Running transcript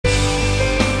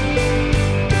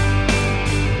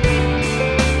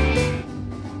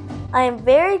I am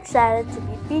very excited to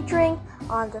be featuring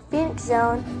on the Phoenix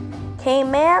Zone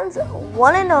Cayman's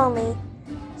one and only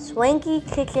Swanky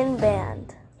Kitchen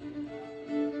Band.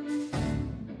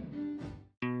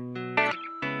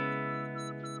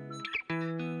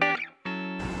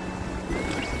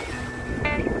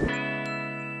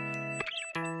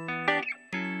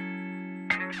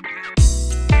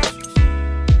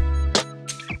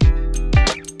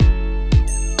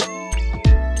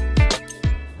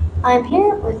 I'm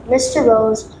here with Mr.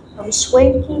 Rose from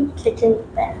Swanky Kitchen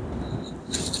Band.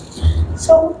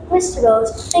 So, Mr.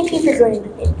 Rose, thank you for joining the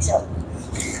Phoenix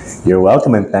Zone. You're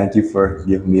welcome, and thank you for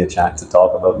giving me a chance to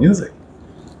talk about music.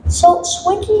 So,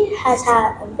 Swanky has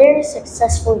had a very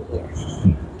successful year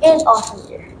and awesome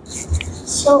year.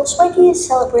 So, Swanky is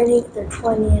celebrating their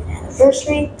 20th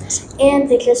anniversary, and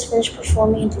they just finished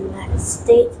performing in the United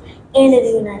States and in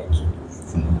the United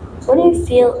Kingdom. What do you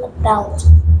feel about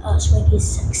Swanky's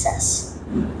success?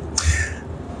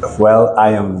 Well, I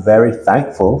am very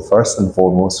thankful, first and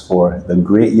foremost, for the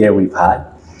great year we've had.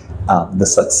 The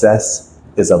success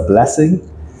is a blessing.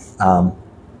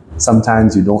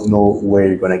 Sometimes you don't know where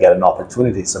you're going to get an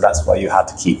opportunity, so that's why you have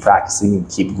to keep practicing and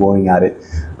keep going at it,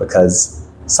 because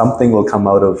something will come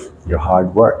out of your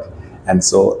hard work. And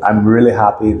so I'm really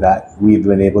happy that we've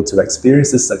been able to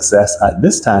experience this success at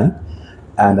this time,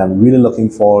 and I'm really looking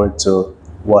forward to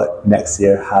what next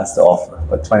year has to offer.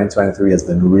 But 2023 has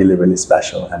been really, really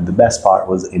special, and the best part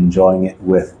was enjoying it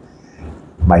with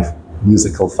my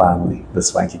musical family, the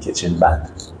Swanky Kitchen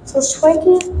Band. So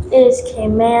Swanky is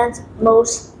Cayman's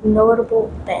most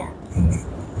notable band.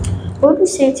 What would you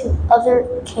say to other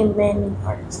Caymanian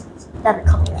artists that are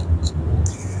coming up?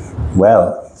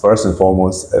 Well, first and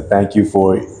foremost, thank you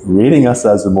for rating us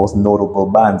as the most notable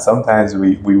band. Sometimes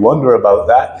we wonder about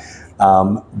that,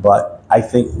 but I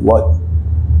think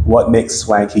what makes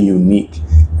Swanky unique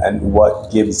and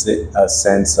what gives it a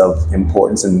sense of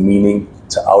importance and meaning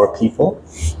to our people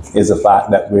is the fact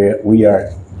that we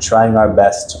are trying our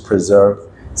best to preserve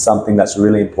something that's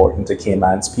really important to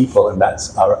Cayman's people, and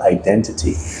that's our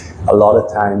identity. A lot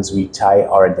of times we tie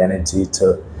our identity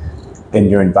to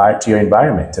your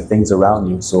environment, to things around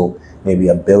you. So maybe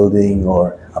a building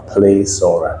or a place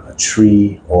or a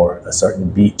tree or a certain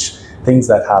beach, things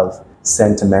that have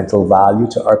sentimental value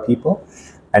to our people.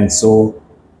 And so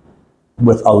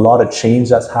with a lot of change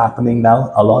that's happening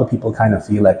now, a lot of people kind of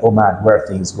feel like, oh man, where are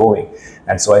things going?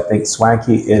 And so I think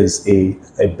Swanky is a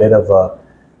bit of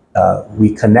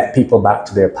we connect people back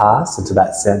to their past and to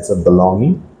that sense of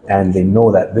belonging, and they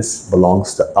know that this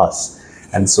belongs to us.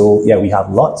 And so, yeah, we have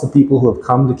lots of people who have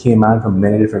come to Cayman from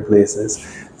many different places,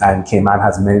 and Cayman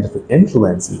has many different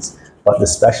influences. But the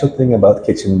special thing about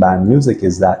kitchen band music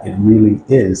is that it really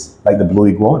is like the blue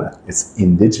iguana. It's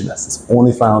indigenous. It's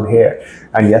only found here.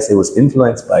 And yes, it was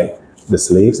influenced by the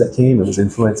slaves that came. It was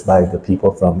influenced by the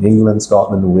people from England,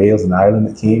 Scotland, Wales, and Ireland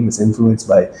that came. It's influenced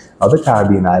by other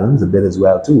Caribbean islands a bit as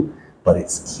well too. But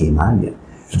it's Caymanian.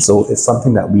 And so it's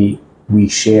something that we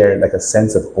share, like a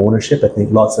sense of ownership. I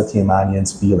think lots of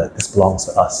Caymanians feel that this belongs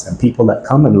to us. And people that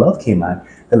come and love Cayman,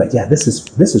 they're like, yeah, this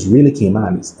is really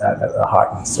Cayman. It's a heart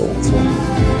and soul.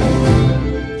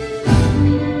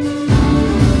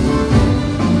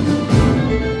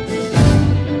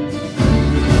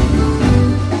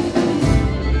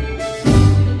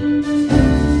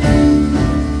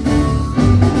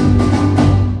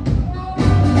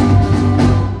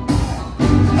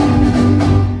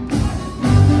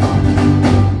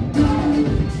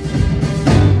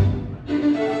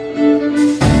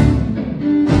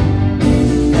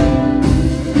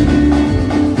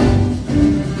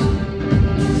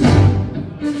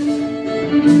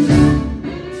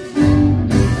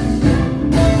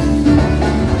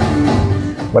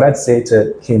 What I'd say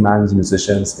to Cayman's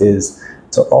musicians is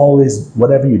to always,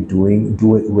 whatever you're doing,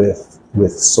 do it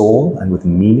with soul and with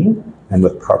meaning and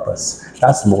with purpose.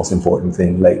 That's the most important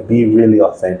thing. Like, be really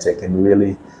authentic and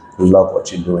really love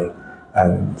what you're doing,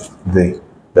 and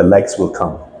the likes will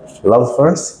come. Love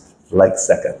first, like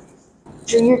second.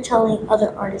 So you're telling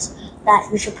other artists that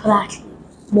you should put actually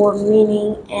more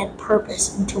meaning and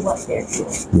purpose into what they're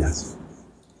doing. Yes.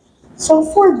 So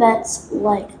for events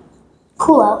like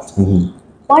Cool Out,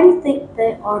 why do you think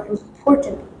they are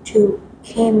important to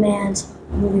Cayman's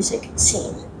music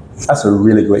scene? That's a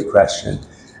really great question.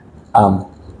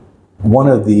 One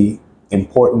of the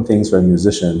important things for a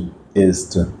musician is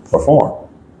to perform,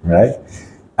 right?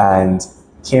 And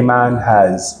Cayman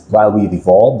has, while we've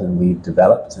evolved and we've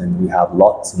developed and we have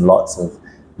lots and lots of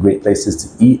great places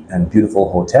to eat and beautiful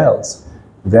hotels,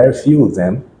 very few of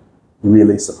them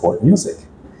really support music.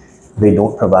 they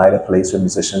don't provide a place where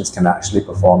musicians can actually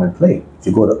perform and play. If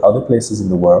you go to other places in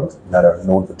the world that are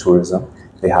known for tourism,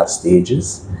 they have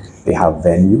stages, they have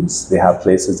venues, they have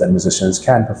places that musicians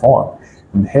can perform.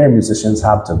 And here musicians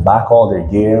have to back all their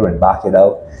gear and back it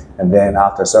out, and then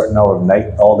after a certain hour of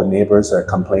night, all the neighbors are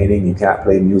complaining, you can't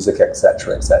play music,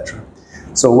 etc., etc.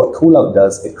 So what Cool Out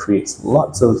does, it creates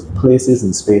lots of places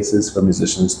and spaces for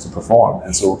musicians to perform.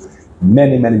 And so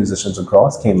many musicians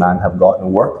across Cayman have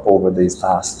gotten work over these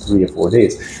past 3 or 4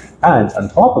 days. And on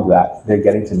top of that, they're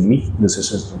getting to meet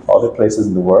musicians from other places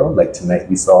in the world. Like tonight,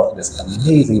 we saw this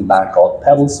amazing band called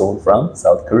Pebble Soul from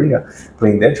South Korea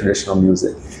playing their traditional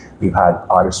music. We've had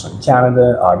artists from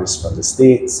Canada, artists from the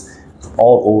States,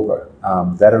 all over,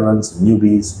 veterans,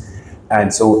 newbies.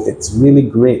 And so it's really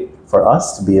great for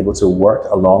us to be able to work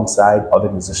alongside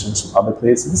other musicians from other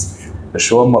places, to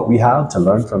show them what we have, to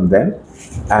learn from them.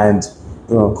 And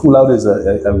Cool Out is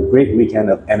a great weekend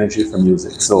of energy for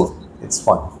music, so it's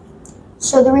fun.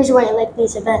 So the reason why I like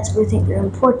these events, we think they're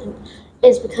important,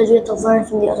 is because you get to learn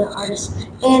from the other artists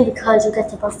and because you get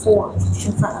to perform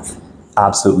in front of them.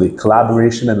 Absolutely.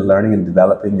 Collaboration and learning and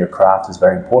developing your craft is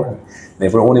very important. And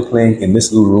if we're only playing in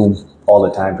this little room all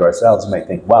the time to ourselves, you might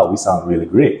think, wow, we sound really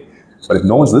great. But if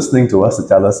no one's listening to us to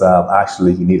tell us,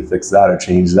 actually, you need to fix that or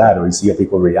change that, or you see how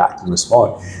people react and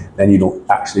respond, then you don't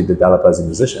actually develop as a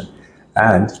musician.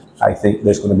 And I think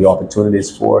there's going to be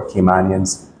opportunities for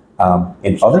Caymanians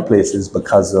in other places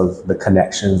because of the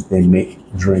connections they make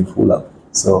during Cool Out.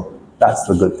 So that's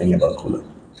the good thing about Cool Out.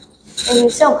 Thank you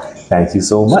so much. Thank you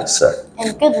so much, sir.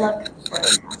 And good luck for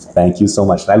your concert. Thank you so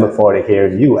much. And I look forward to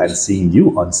hearing you and seeing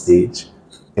you on stage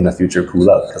in a future Cool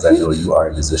Out, because I know you are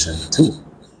a musician too.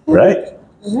 Right?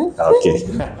 Mm-hmm.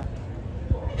 Okay.